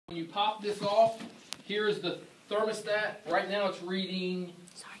pop this off, here's the thermostat. Right now it's reading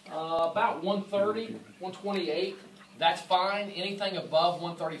about 130, 128. That's fine. Anything above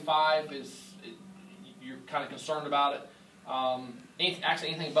 135 you're kind of concerned about it. Actually,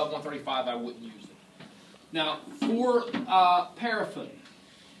 anything above 135, I wouldn't use it. Now, for paraffin,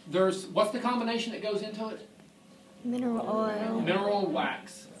 what's the combination that goes into it? Mineral oil. Mineral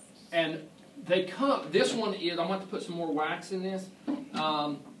wax. And this one is, I'm going to put some more wax in this.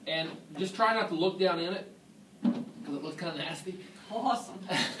 And just try not to look down in it, because it looks kind of nasty. Awesome.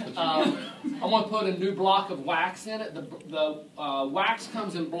 I'm going to put a new block of wax in it. The wax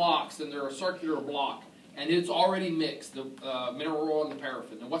comes in blocks, and they're a circular block. And it's already mixed, the mineral oil and the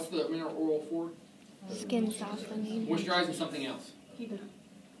paraffin. And what's the mineral oil for? Skin softening. Moisturizing something else.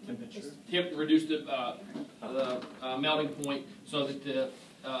 Temperature. Reduce the melting point so that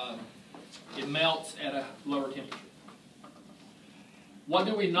it melts at a lower temperature. What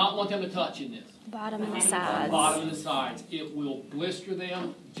do we not want them to touch in this? Bottom and the sides. Bottom and the sides. It will blister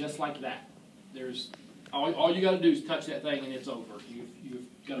them just like that. All you got to do is touch that thing and it's over. You've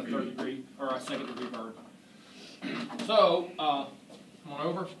got a 3rd-degree or a 2nd-degree burn. So, come on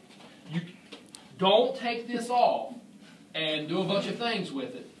over. You don't take this off and do a bunch of things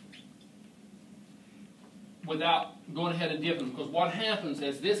with it without going ahead and dipping, because what happens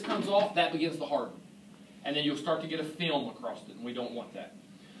as this comes off, that begins to harden. And then you'll start to get a film across it, and we don't want that.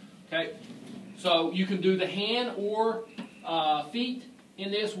 Okay? So you can do the hand or feet in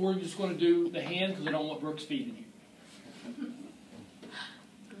this. We're just going to do the hand because we don't want Brooks feeding you.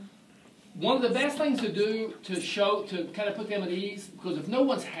 One of the best things to do to kind of put them at ease, because if no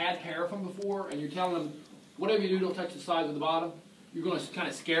one's had paraffin before and you're telling them, whatever you do, don't touch the sides or the bottom, you're going to kind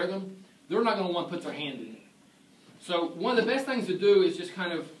of scare them. They're not going to want to put their hand in it. So one of the best things to do is just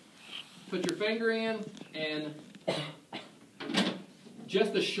kind of put your finger in and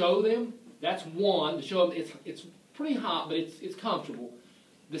just to show them. That's one, to show them it's pretty hot, but it's comfortable.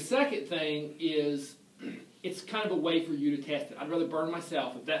 The second thing is it's kind of a way for you to test it. I'd rather burn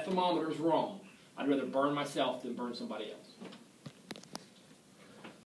myself. If that thermometer is wrong, I'd rather burn myself than burn somebody else.